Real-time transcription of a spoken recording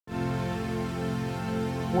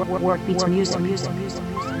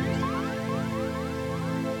WorDBEATZMUZIK.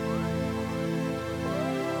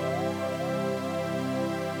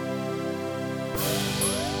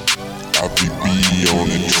 be on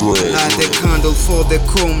the track. Light the candle for the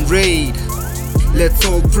comrade. Let's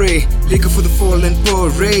all pray, liquor for the fallen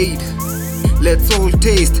parade. Let's all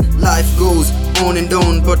taste, life goes on and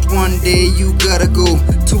on, but one day you gotta go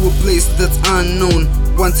to a place that's unknown.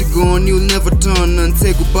 Once you're gone, you'll never turn and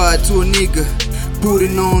say goodbye to a nigga.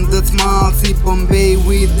 Putting on that smile, see Bombay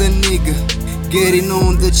with the nigga. Getting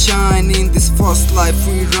on the shine in this fast life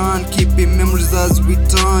we run, keeping memories as we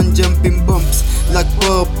turn, jumping bumps like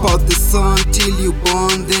pop out the sun till you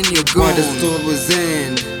burn, then you're gone. Why does it always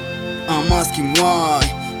end? I'm asking why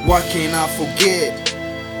can't I forget?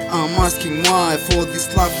 I'm asking why, for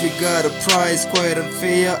this life we got a price, quite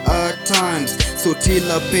unfair at times. So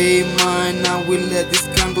till I pay mine, I will let this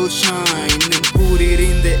candle shine and put it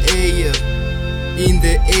in the air. In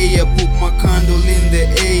the air, put my candle in the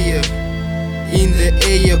air. In the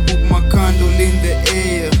air, put my candle in the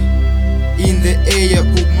air. In the air,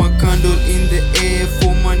 put my candle in the air.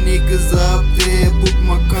 For my niggas up there, put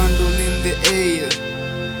my candle in the air.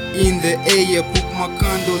 In the air, put my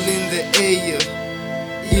candle in the air.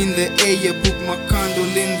 In the air, put my candle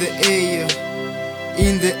in the air.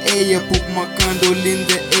 In the air, put my candle in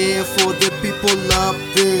the air for the people up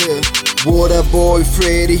there. Water boy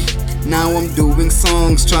Freddy, now I'm doing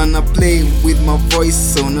songs, tryna play with my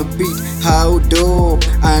voice on a beat. How dope,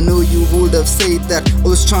 I know you would have said that, I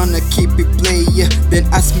was tryna keep it player. Then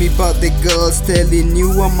ask me about the girls, telling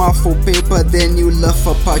you I'm out for paper. Then you laugh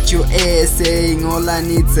about your ass, saying all I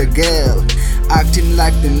need's a girl. Acting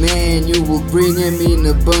like the man, you will bring him in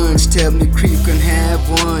a bunch. Tell me creep can have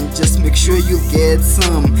one, just make sure you get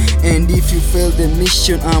some. And if you fail the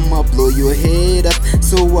mission, I'ma blow your head up.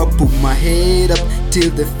 So I put my head up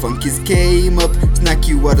till the funkies came up. Snack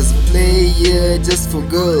you out as a player just for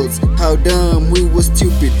girls. How dumb, we were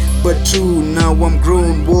stupid but true. Now I'm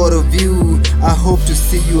grown, what of you? I hope to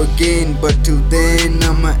see you again, but till then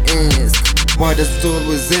I'ma ask, why does it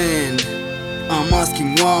always end? I'm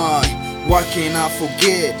asking why can't I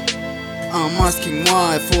forget? I'm asking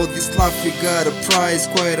why, for this life we got a price,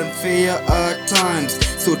 quite unfair at times.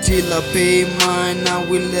 So till I pay mine, I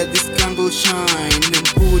will let this candle shine and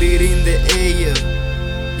put it in the air.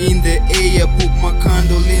 In the air, put my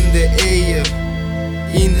candle in the air.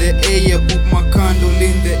 In the air, put my candle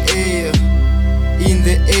in the air. In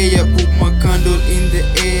the air, put my candle in the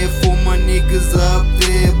air. For my niggas up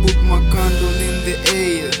there, put my candle in the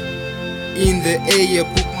air. In the air,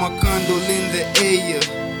 put my candle in the air.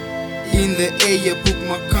 In the air, put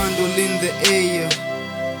my candle in the air.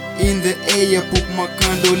 In the air, put my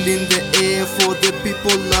candle in the air for the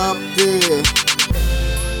people up there.